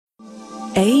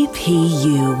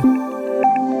APU.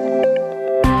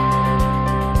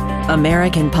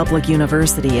 American Public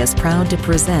University is proud to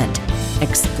present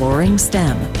Exploring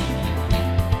STEM.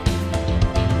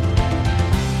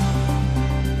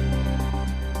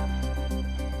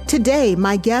 Today,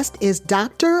 my guest is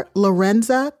Dr.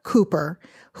 Lorenza Cooper,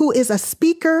 who is a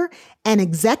speaker, an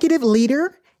executive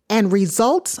leader, and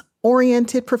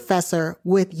results-oriented professor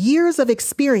with years of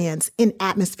experience in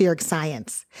atmospheric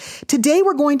science. Today,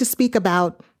 we're going to speak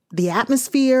about the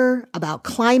atmosphere, about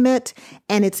climate,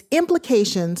 and its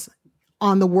implications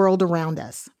on the world around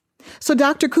us. So,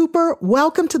 Dr. Cooper,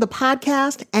 welcome to the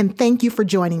podcast, and thank you for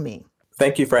joining me.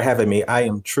 Thank you for having me. I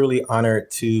am truly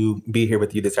honored to be here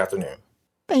with you this afternoon.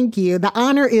 Thank you. The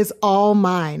honor is all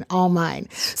mine, all mine.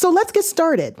 So let's get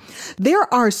started.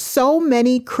 There are so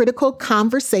many critical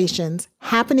conversations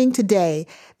happening today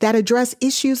that address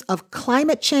issues of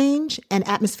climate change and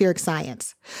atmospheric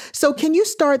science. So can you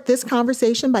start this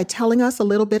conversation by telling us a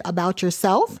little bit about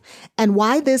yourself and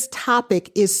why this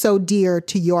topic is so dear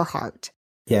to your heart?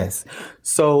 Yes.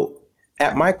 So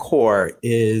at my core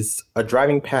is a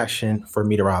driving passion for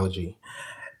meteorology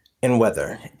and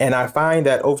weather. And I find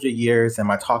that over the years and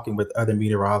my talking with other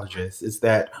meteorologists is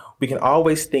that we can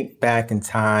always think back in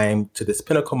time to this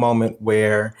pinnacle moment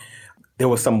where there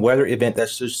was some weather event that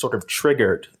just sort of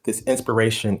triggered this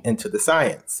inspiration into the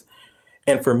science.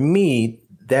 And for me,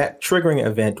 that triggering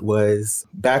event was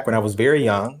back when I was very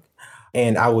young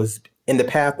and I was in the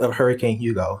path of Hurricane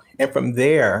Hugo. And from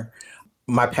there,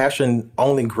 my passion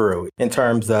only grew in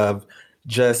terms of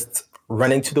just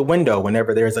running to the window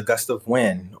whenever there's a gust of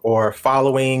wind or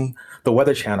following the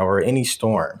Weather Channel or any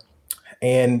storm.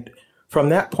 And from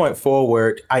that point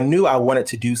forward, I knew I wanted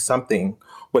to do something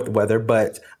with weather,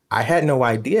 but I had no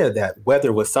idea that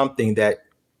weather was something that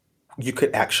you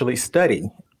could actually study.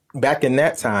 Back in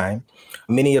that time,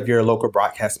 many of your local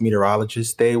broadcast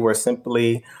meteorologists, they were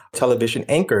simply television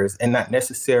anchors and not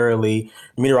necessarily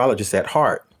meteorologists at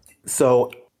heart.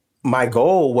 So my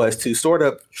goal was to sort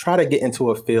of try to get into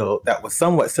a field that was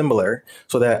somewhat similar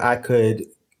so that I could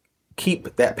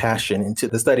keep that passion into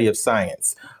the study of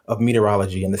science, of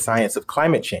meteorology and the science of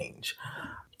climate change.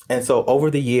 And so over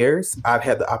the years, I've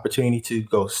had the opportunity to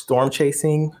go storm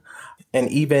chasing and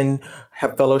even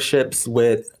have fellowships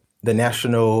with the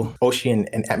National Ocean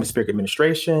and Atmospheric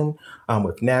Administration,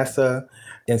 with NASA.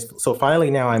 And so finally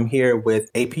now I'm here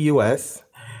with APUS.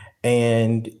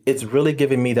 And it's really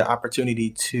given me the opportunity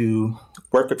to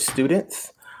work with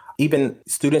students, even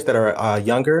students that are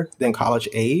younger than college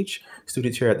age,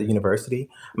 students here at the university.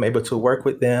 I'm able to work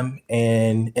with them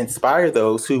and inspire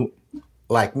those who,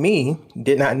 like me,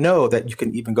 did not know that you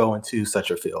can even go into such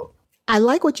a field. I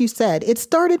like what you said. It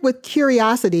started with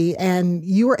curiosity, and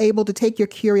you were able to take your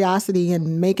curiosity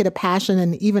and make it a passion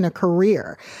and even a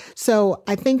career. So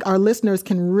I think our listeners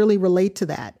can really relate to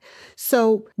that.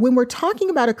 So when we're talking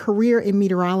about a career in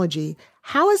meteorology,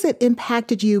 how has it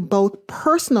impacted you both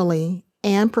personally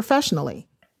and professionally?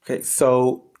 Okay,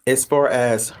 so as far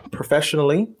as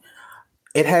professionally,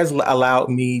 it has allowed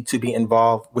me to be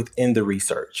involved within the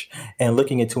research and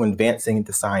looking into advancing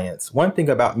the science. One thing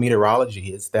about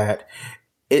meteorology is that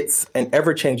it's an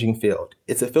ever-changing field.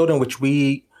 It's a field in which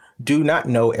we do not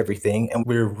know everything, and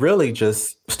we're really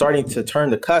just starting to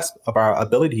turn the cusp of our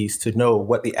abilities to know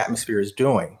what the atmosphere is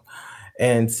doing.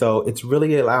 And so it's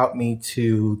really allowed me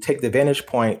to take the vantage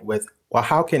point with, well,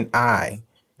 how can I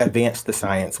advance the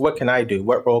science? What can I do?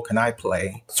 What role can I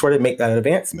play? Sort of make that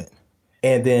advancement.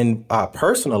 And then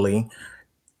personally,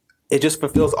 it just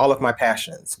fulfills all of my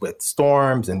passions with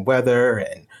storms and weather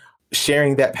and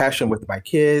sharing that passion with my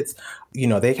kids. You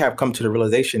know, they have come to the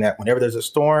realization that whenever there's a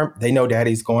storm, they know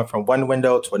daddy's going from one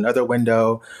window to another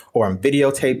window, or I'm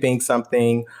videotaping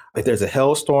something. If there's a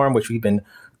hailstorm, which we've been,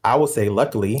 I would say,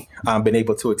 luckily, been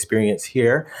able to experience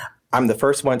here. I'm the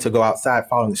first one to go outside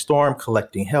following the storm,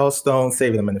 collecting hailstones,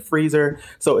 saving them in the freezer.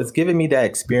 So it's given me that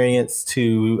experience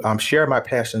to share my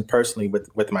passion personally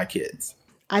with my kids.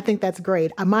 I think that's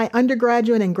great. My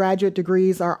undergraduate and graduate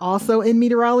degrees are also in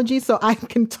meteorology, so I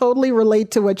can totally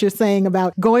relate to what you're saying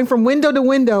about going from window to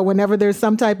window whenever there's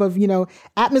some type of,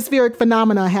 atmospheric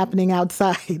phenomena happening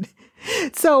outside.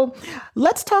 So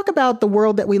let's talk about the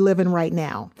world that we live in right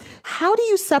now. How do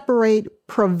you separate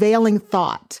prevailing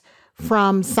thought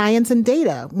from science and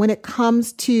data when it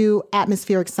comes to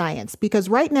atmospheric science? Because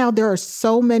right now there are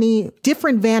so many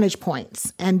different vantage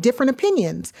points and different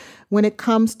opinions when it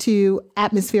comes to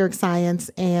atmospheric science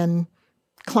and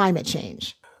climate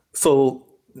change. So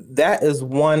that is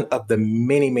one of the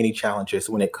many, many challenges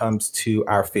when it comes to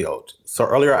our field. So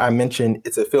earlier I mentioned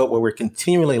it's a field where we're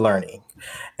continually learning.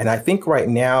 And I think right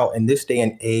now in this day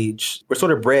and age, we're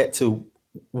sort of bred to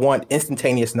want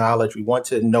instantaneous knowledge. We want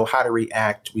to know how to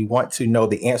react. We want to know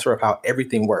the answer of how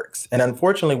everything works. And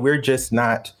unfortunately, we're just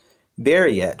not there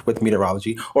yet with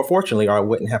meteorology, or fortunately, or I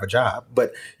wouldn't have a job.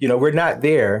 But, we're not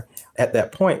there at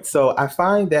that point. So I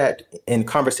find that in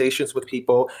conversations with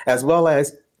people, as well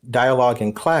as dialogue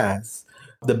in class,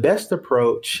 the best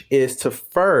approach is to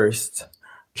first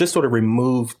just sort of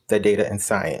remove the data and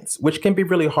science, which can be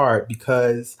really hard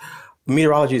because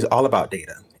meteorology is all about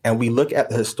data. And we look at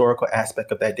the historical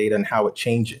aspect of that data and how it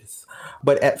changes.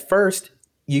 But at first,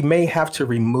 you may have to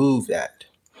remove that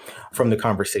from the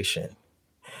conversation.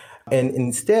 And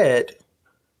instead,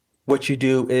 what you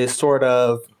do is sort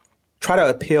of try to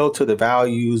appeal to the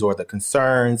values or the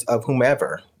concerns of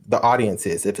whomever the audience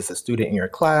is, if it's a student in your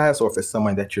class or if it's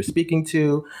someone that you're speaking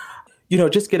to,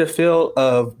 just get a feel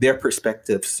of their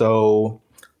perspective. So,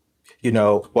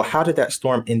 well, how did that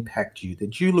storm impact you?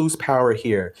 Did you lose power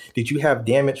here? Did you have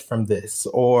damage from this?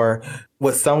 Or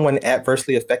was someone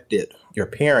adversely affected, your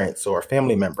parents or a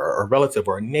family member or relative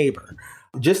or a neighbor?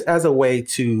 Just as a way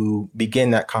to begin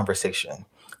that conversation.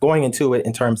 Going into it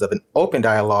in terms of an open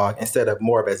dialogue instead of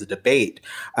more of as a debate,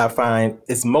 I find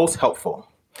is most helpful.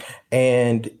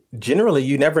 And generally,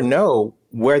 you never know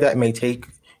where that may take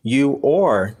you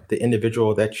or the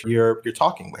individual that you're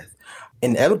talking with.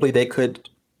 Inevitably, they could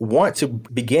want to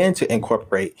begin to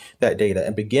incorporate that data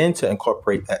and begin to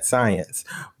incorporate that science.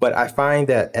 But I find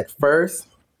that at first,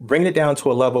 bring it down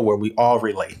to a level where we all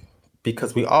relate,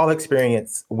 because we all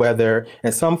experience weather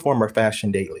in some form or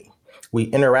fashion daily. We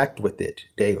interact with it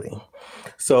daily.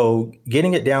 So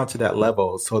getting it down to that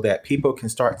level so that people can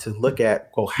start to look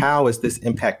at, well, how is this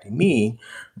impacting me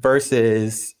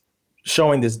versus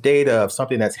showing this data of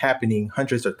something that's happening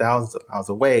hundreds or thousands of miles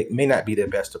away may not be the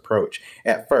best approach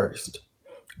at first.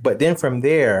 But then from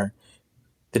there,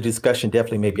 the discussion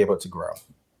definitely may be able to grow.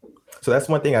 So that's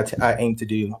one thing I aim to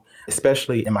do,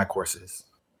 especially in my courses.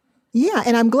 Yeah,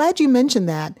 and I'm glad you mentioned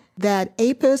that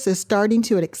APUS is starting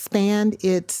to expand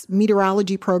its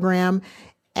meteorology program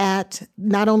at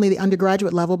not only the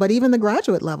undergraduate level, but even the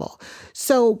graduate level.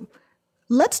 So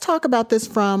let's talk about this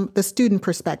from the student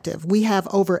perspective. We have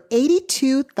over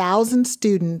 82,000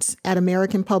 students at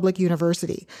American Public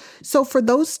University. So for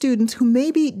those students who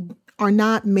maybe are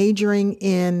not majoring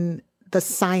in the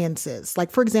sciences,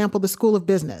 like, for example, the School of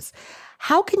Business,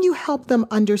 how can you help them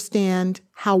understand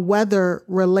how weather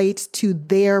relates to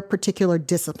their particular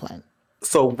discipline?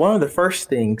 So one of the first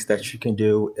things that you can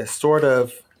do is sort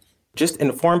of just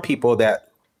inform people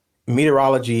that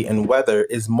meteorology and weather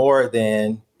is more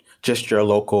than just your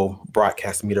local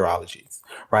broadcast meteorology,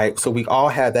 right? So we all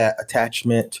have that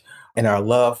attachment and our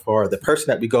love for the person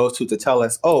that we go to tell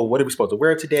us, oh, what are we supposed to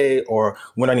wear today? Or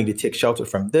when do I need to take shelter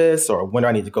from this? Or when do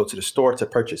I need to go to the store to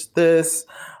purchase this?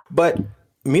 But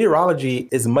meteorology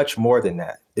is much more than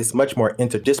that. It's much more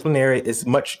interdisciplinary. It's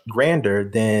much grander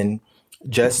than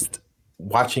just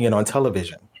watching it on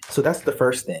television. So that's the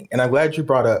first thing. And I'm glad you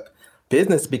brought up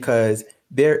business because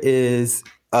there is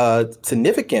a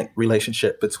significant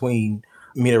relationship between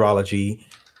meteorology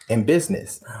and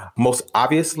business. Most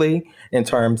obviously, in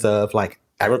terms of like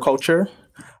agriculture,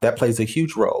 that plays a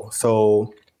huge role.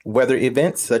 So weather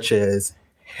events such as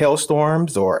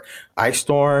hailstorms or ice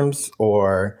storms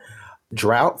or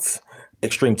droughts,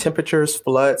 extreme temperatures,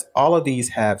 floods, all of these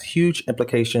have huge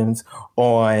implications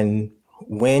on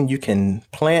when you can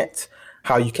plant,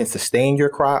 how you can sustain your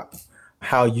crop,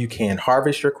 how you can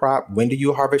harvest your crop, when do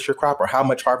you harvest your crop, or how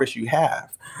much harvest you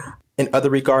have. In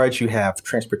other regards, you have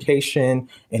transportation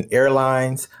and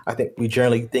airlines. I think we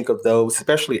generally think of those,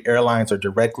 especially airlines, are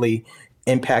directly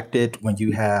impacted when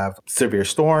you have severe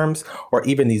storms or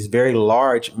even these very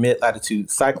large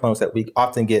mid-latitude cyclones that we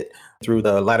often get through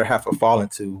the latter half of fall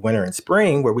into winter and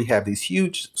spring, where we have these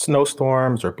huge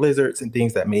snowstorms or blizzards and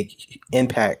things that may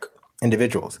impact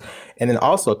individuals. And then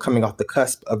also coming off the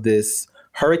cusp of this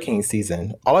hurricane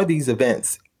season, all of these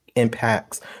events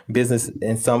impacts business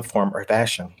in some form or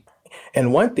fashion.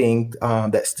 And one thing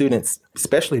that students,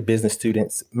 especially business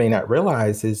students, may not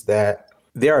realize is that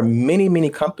there are many, many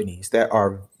companies that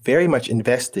are very much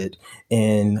invested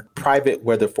in private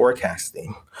weather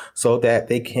forecasting so that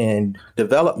they can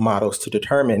develop models to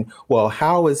determine, well,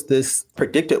 how is this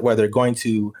predicted weather going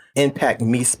to impact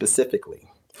me specifically?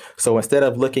 So instead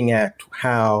of looking at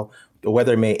how the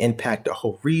weather may impact a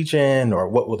whole region or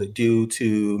what will it do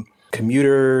to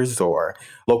commuters or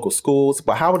local schools,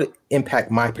 but how would it impact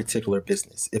my particular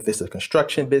business? If it's a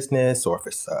construction business or if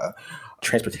it's a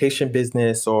transportation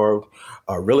business or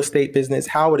a real estate business,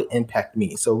 how would it impact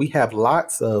me? So we have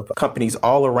lots of companies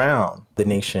all around the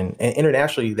nation and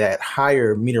internationally that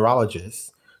hire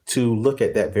meteorologists to look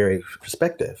at that very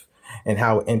perspective and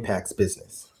how it impacts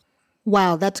business.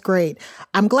 Wow, that's great.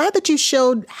 I'm glad that you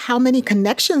showed how many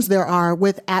connections there are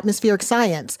with atmospheric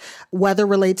science. Weather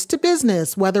relates to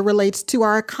business, weather relates to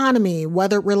our economy,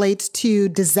 weather relates to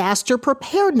disaster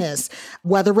preparedness,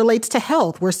 weather relates to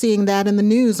health. We're seeing that in the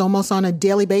news almost on a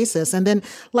daily basis. And then,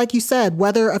 like you said,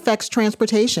 weather affects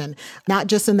transportation, not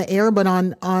just in the air, but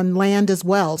on land as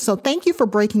well. So thank you for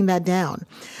breaking that down.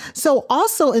 So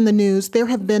also in the news, there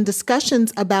have been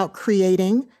discussions about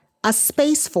creating a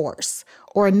space force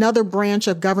or another branch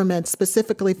of government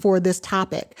specifically for this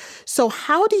topic. So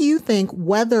how do you think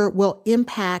weather will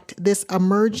impact this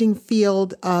emerging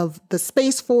field of the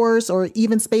Space Force or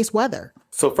even space weather?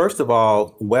 So first of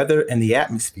all, weather in the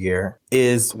atmosphere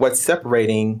is what's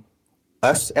separating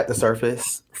us at the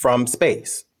surface from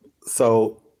space.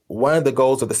 So one of the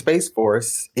goals of the Space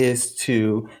Force is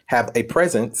to have a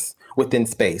presence within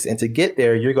space. And to get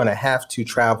there, you're going to have to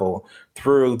travel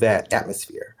through that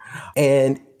atmosphere.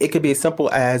 And it could be as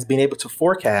simple as being able to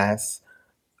forecast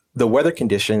the weather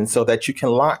conditions so that you can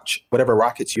launch whatever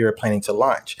rockets you're planning to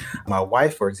launch. My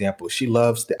wife, for example, she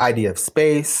loves the idea of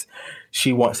space.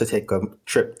 She wants to take a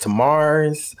trip to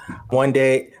Mars. One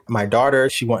day, my daughter,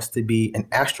 she wants to be an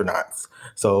astronaut.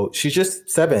 So she's just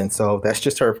 7. So that's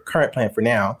just her current plan for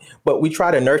now. But we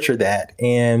try to nurture that.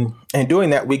 And doing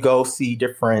that, we go see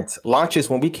different launches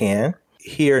when we can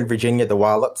here in Virginia, the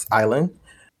Wallops Island.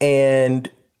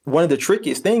 And one of the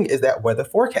trickiest things is that weather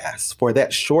forecast for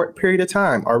that short period of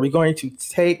time. Are we going to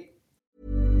take...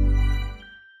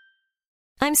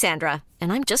 I'm Sandra,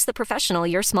 and I'm just the professional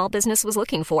your small business was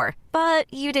looking for.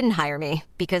 But you didn't hire me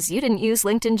because you didn't use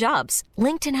LinkedIn Jobs.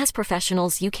 LinkedIn has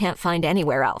professionals you can't find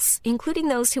anywhere else, including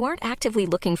those who aren't actively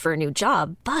looking for a new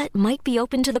job, but might be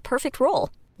open to the perfect role,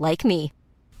 like me.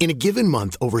 In a given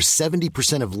month, over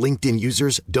 70% of LinkedIn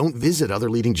users don't visit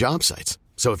other leading job sites.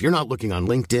 So if you're not looking on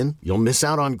LinkedIn, you'll miss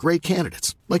out on great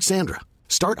candidates like Sandra.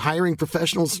 Start hiring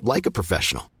professionals like a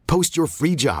professional. Post your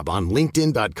free job on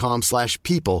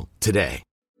linkedin.com/people today.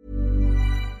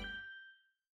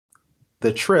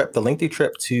 The lengthy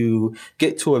trip to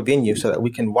get to a venue so that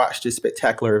we can watch this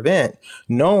spectacular event,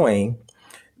 knowing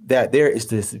that there is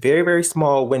this very, very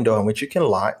small window in which you can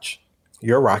launch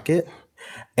your rocket,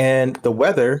 and the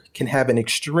weather can have an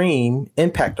extreme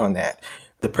impact on that.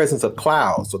 The presence of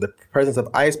clouds or the presence of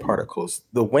ice particles,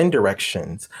 the wind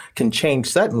directions can change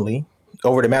suddenly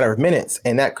over the matter of minutes,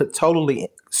 and that could totally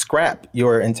scrap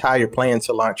your entire plan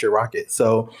to launch your rocket.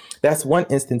 So that's one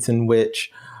instance in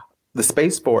which the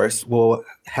Space Force will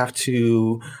have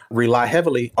to rely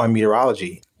heavily on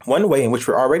meteorology. One way in which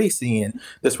we're already seeing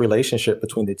this relationship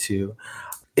between the two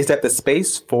is that the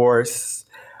Space Force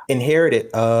inherited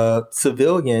a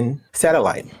civilian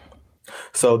satellite.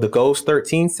 So the GOES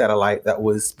 13 satellite that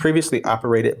was previously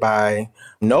operated by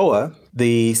NOAA,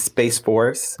 the Space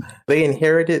Force, they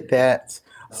inherited that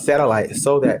satellite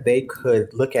so that they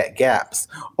could look at gaps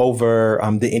over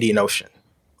the Indian Ocean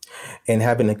and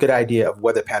having a good idea of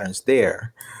weather patterns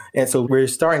there. And so we're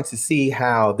starting to see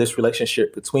how this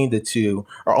relationship between the two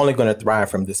are only going to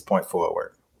thrive from this point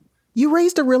forward. You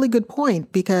raised a really good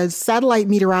point because satellite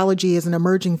meteorology is an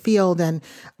emerging field. And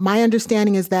my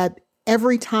understanding is that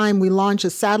every time we launch a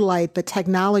satellite, the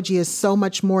technology is so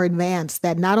much more advanced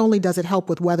that not only does it help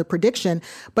with weather prediction,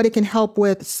 but it can help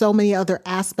with so many other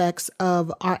aspects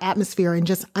of our atmosphere and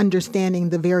just understanding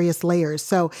the various layers.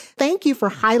 So thank you for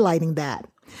highlighting that.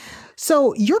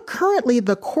 So you're currently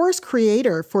the course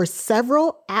creator for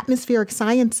several atmospheric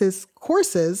sciences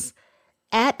courses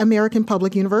at American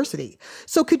Public University.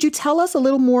 So could you tell us a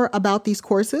little more about these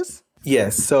courses?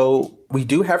 Yes, so we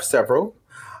do have several.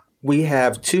 We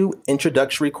have 2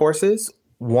 introductory courses.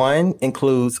 One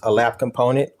includes a lab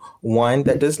component, one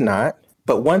that does not.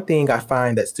 But one thing I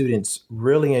find that students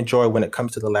really enjoy when it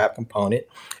comes to the lab component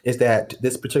is that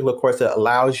this particular course that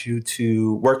allows you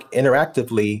to work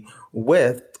interactively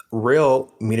with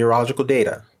real meteorological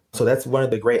data. So that's one of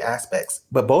the great aspects.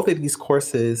 But both of these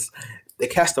courses, they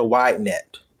cast a wide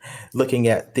net, looking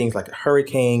at things like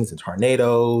hurricanes and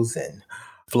tornadoes and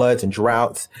floods and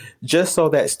droughts, just so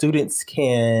that students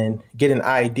can get an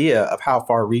idea of how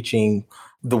far-reaching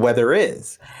the weather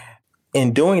is.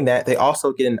 In doing that, they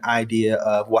also get an idea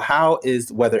of, well, how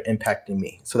is weather impacting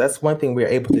me? So that's one thing we're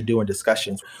able to do in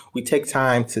discussions. We take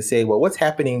time to say, well, what's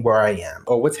happening where I am,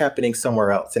 or what's happening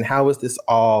somewhere else, and how is this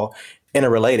all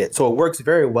interrelated? So it works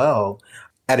very well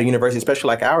at a university, especially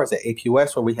like ours at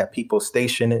APUS, where we have people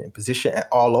stationed and positioned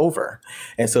all over.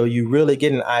 And so you really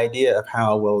get an idea of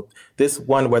how, well, this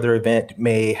one weather event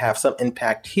may have some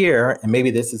impact here, and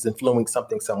maybe this is influencing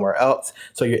something somewhere else.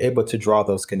 So you're able to draw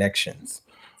those connections.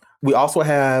 We also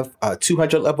have a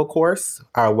 200 level course,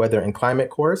 our weather and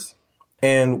climate course.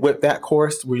 And with that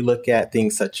course, we look at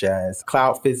things such as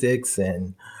cloud physics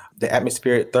and the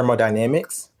atmospheric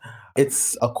thermodynamics.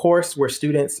 It's a course where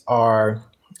students are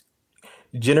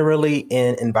generally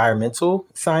in environmental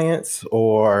science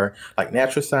or like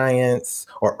natural science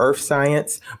or earth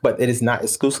science, but it is not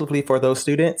exclusively for those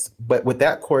students. But what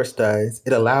that course does,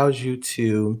 it allows you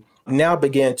to now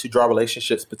begin to draw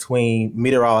relationships between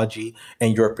meteorology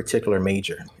and your particular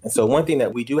major. And so one thing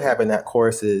that we do have in that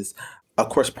course is a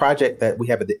course project that we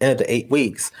have at the end of the 8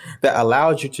 weeks that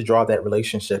allows you to draw that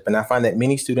relationship. And I find that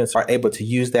many students are able to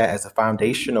use that as a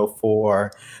foundational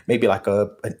for maybe like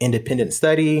an independent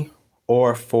study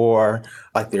or for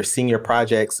like their senior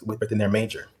projects within their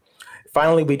major.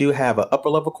 Finally, we do have an upper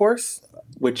level course,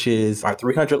 which is our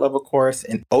 300 level course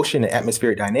in ocean and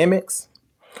atmospheric dynamics.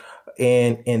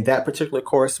 And in that particular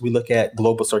course, we look at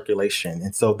global circulation.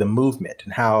 And so the movement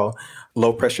and how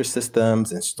low pressure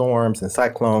systems and storms and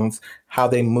cyclones, how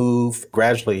they move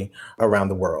gradually around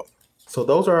the world. So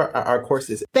those are our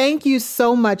courses. Thank you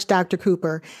so much, Dr.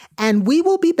 Cooper. And we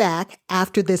will be back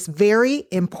after this very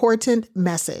important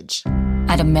message.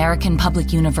 At American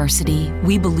Public University,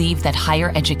 we believe that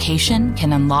higher education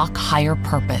can unlock higher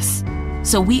purpose.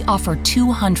 So we offer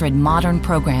 200 modern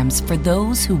programs for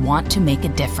those who want to make a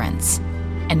difference.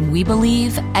 And we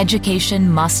believe education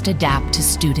must adapt to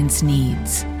students'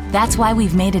 needs. That's why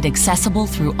we've made it accessible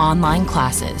through online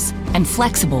classes and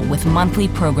flexible with monthly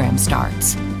program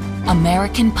starts.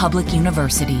 American Public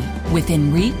University,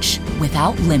 within reach,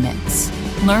 without limits.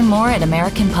 Learn more at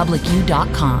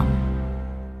AmericanPublicU.com.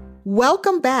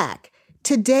 Welcome back.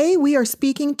 Today we are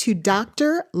speaking to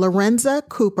Dr. Lorenza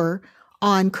Cooper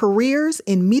on careers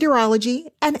in meteorology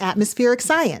and atmospheric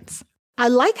science. I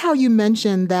like how you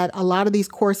mentioned that a lot of these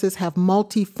courses have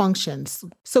multi-functions.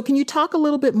 So can you talk a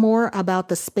little bit more about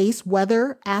the space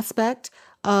weather aspect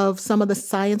of some of the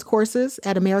science courses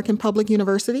at American Public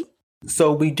University?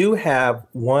 So we do have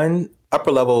one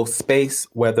upper level space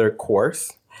weather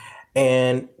course.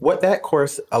 And what that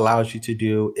course allows you to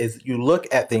do is you look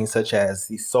at things such as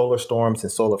these solar storms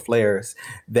and solar flares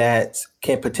that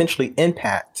can potentially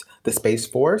impact the Space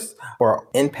Force or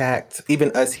impact even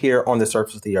us here on the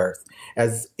surface of the Earth,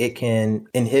 as it can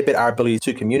inhibit our ability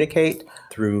to communicate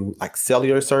through like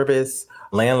cellular service,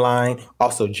 landline,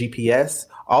 also GPS.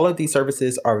 All of these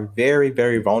services are very,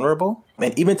 very vulnerable.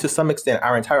 And even to some extent,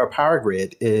 our entire power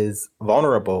grid is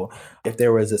vulnerable if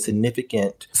there was a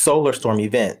significant solar storm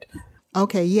event.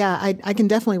 Okay, yeah, I can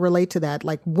definitely relate to that.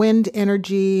 Like wind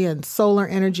energy and solar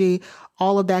energy,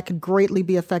 all of that could greatly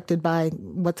be affected by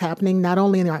what's happening, not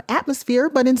only in our atmosphere,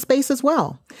 but in space as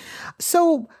well.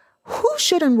 So who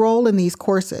should enroll in these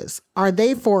courses? Are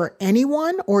they for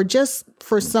anyone or just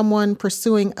for someone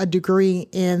pursuing a degree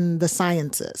in the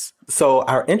sciences? So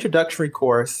our introductory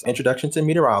course, Introduction to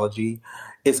Meteorology,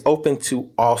 is open to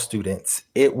all students.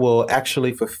 It will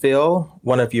actually fulfill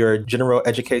one of your general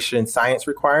education science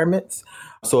requirements.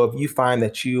 So if you find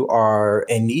that you are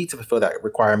in need to fulfill that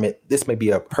requirement, this may be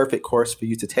a perfect course for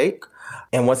you to take.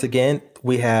 And once again,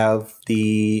 we have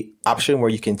the option where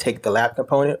you can take the lab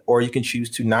component or you can choose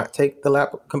to not take the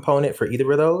lab component for either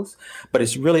of those. But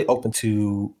it's really open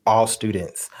to all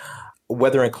students.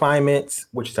 Weather and Climate,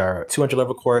 which is our 200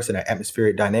 level course, and our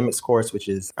Atmospheric Dynamics course, which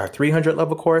is our 300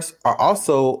 level course, are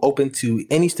also open to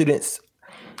any students.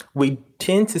 We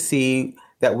tend to see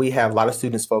that we have a lot of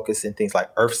students focused in things like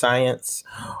earth science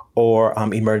or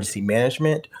emergency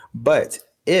management. But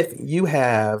if you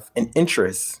have an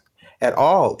interest at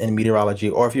all in meteorology,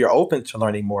 or if you're open to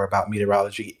learning more about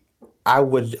meteorology, I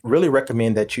would really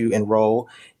recommend that you enroll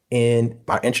in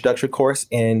our introductory course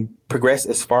and progress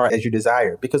as far as you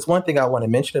desire. Because one thing I want to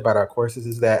mention about our courses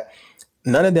is that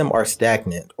none of them are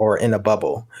stagnant or in a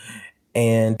bubble.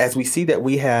 And as we see that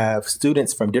we have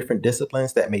students from different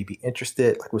disciplines that may be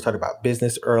interested, like we talked about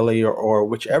business earlier or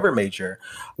whichever major,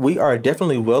 we are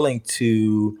definitely willing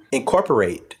to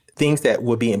incorporate things that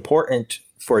would be important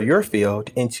for your field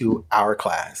into our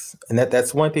class. And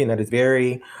that's one thing that is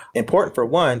very important for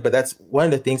one, but that's one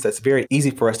of the things that's very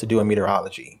easy for us to do in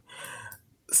meteorology.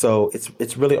 So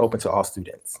it's really open to all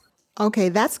students. Okay,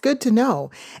 that's good to know.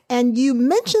 And you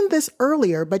mentioned this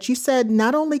earlier, but you said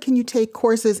not only can you take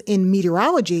courses in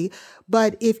meteorology,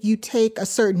 but if you take a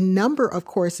certain number of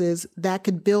courses, that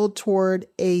could build toward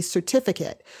a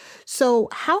certificate. So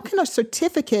how can a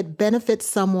certificate benefit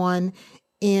someone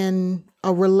in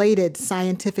a related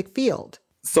scientific field?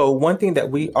 So one thing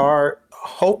that we are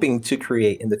hoping to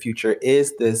create in the future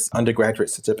is this undergraduate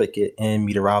certificate in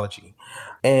meteorology.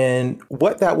 And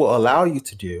what that will allow you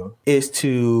to do is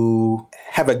to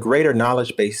have a greater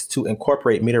knowledge base to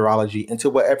incorporate meteorology into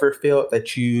whatever field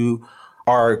that you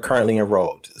are currently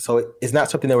enrolled. So it's not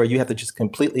something where you have to just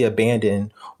completely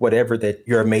abandon whatever that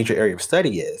your major area of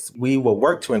study is. We will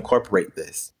work to incorporate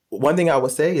this. One thing I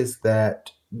would say is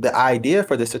that the idea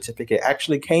for the certificate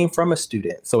actually came from a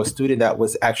student. So a student that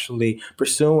was actually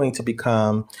pursuing to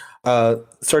become a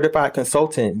certified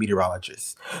consultant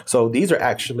meteorologist. So these are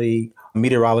actually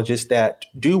meteorologists that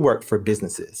do work for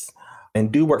businesses and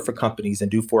do work for companies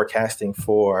and do forecasting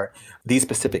for these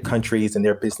specific countries and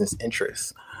their business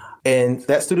interests. And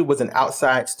that student was an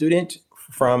outside student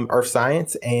from Earth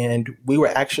Science, and we were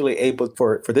actually able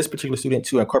for this particular student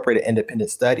to incorporate an independent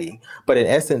study. But in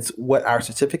essence, what our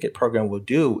certificate program will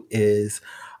do is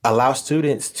allow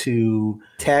students to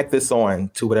tag this on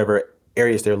to whatever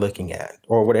areas they're looking at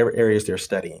or whatever areas they're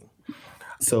studying.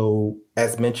 So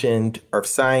as mentioned, Earth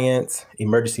Science,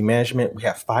 emergency management, we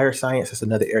have fire science. That's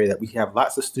another area that we have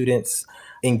lots of students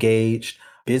engaged.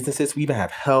 Businesses, we even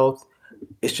have health.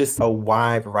 It's just a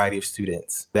wide variety of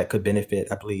students that could benefit,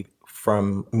 I believe,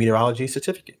 from meteorology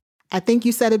certificate. I think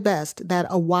you said it best, that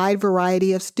a wide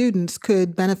variety of students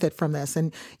could benefit from this.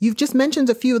 And you've just mentioned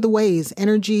a few of the ways: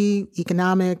 energy,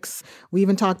 economics. We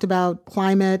even talked about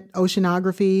climate,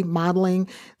 oceanography, modeling.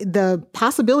 The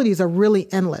possibilities are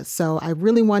really endless. So I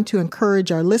really want to encourage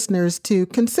our listeners to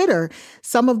consider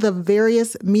some of the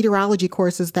various meteorology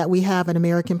courses that we have at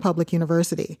American Public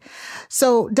University.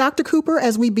 So Dr. Cooper,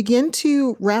 as we begin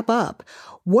to wrap up,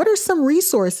 what are some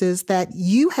resources that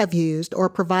you have used or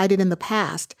provided in the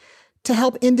past to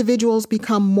help individuals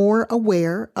become more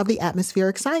aware of the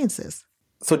atmospheric sciences?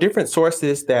 So different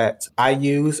sources that I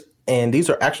use, and these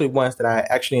are actually ones that I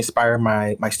actually inspire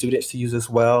my students to use as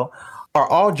well, are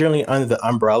all generally under the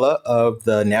umbrella of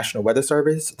the National Weather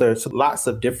Service. There's lots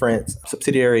of different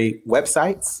subsidiary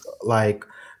websites like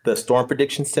the Storm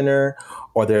Prediction Center,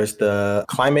 or there's the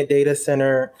Climate Data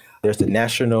Center, there's the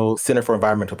National Center for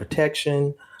Environmental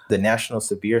Protection, the National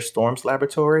Severe Storms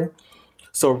Laboratory.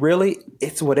 So really,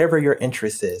 it's whatever your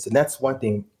interest is. And that's one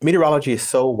thing. Meteorology is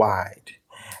so wide.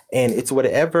 And it's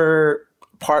whatever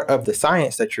part of the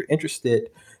science that you're interested,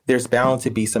 there's bound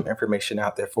to be some information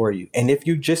out there for you. And if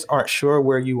you just aren't sure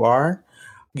where you are,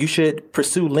 you should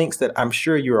pursue links that I'm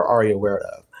sure you're already aware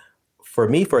of. For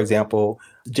me, for example,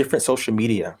 different social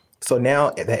media. So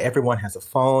now that everyone has a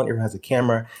phone, everyone has a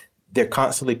camera, they're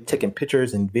constantly taking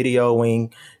pictures and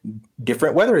videoing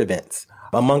different weather events,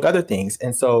 among other things.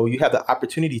 And so you have the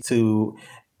opportunity to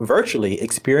virtually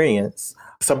experience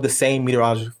some of the same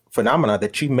meteorological phenomena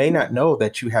that you may not know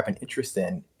that you have an interest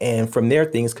in. And from there,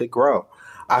 things could grow.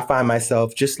 I find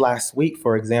myself just last week,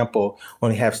 for example,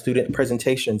 when we have student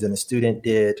presentations, and the student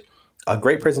did a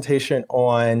great presentation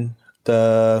on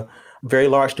the very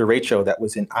large derecho that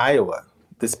was in Iowa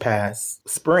this past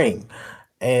spring.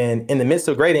 And in the midst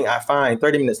of grading, I find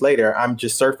 30 minutes later, I'm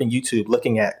just surfing YouTube,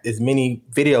 looking at as many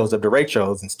videos of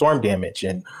derechos and storm damage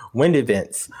and wind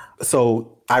events.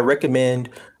 So I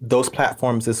recommend those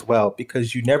platforms as well,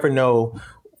 because you never know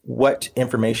what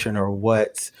information or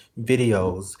what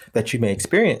videos that you may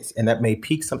experience, and that may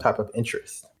pique some type of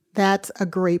interest. That's a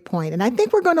great point. And I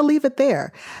think we're going to leave it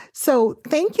there. So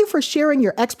thank you for sharing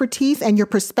your expertise and your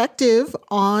perspective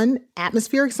on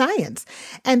atmospheric science.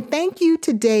 And thank you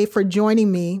today for joining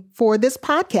me for this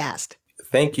podcast.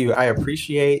 Thank you. I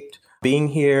appreciate being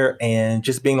here and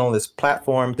just being on this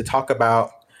platform to talk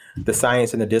about the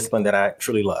science and the discipline that I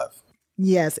truly love.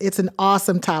 Yes, it's an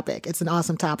awesome topic. It's an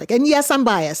awesome topic. And yes, I'm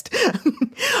biased.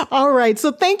 All right.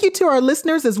 So thank you to our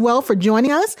listeners as well for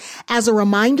joining us. As a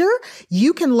reminder,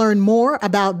 you can learn more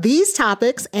about these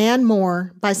topics and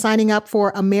more by signing up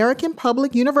for American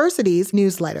Public University's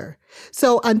newsletter.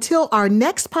 So until our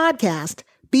next podcast,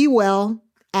 be well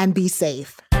and be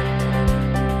safe.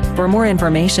 For more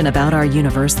information about our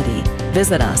university,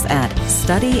 visit us at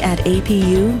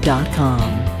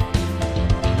studyatapu.com.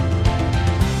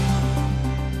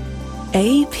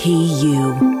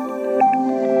 APU,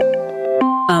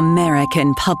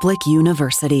 American Public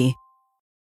University.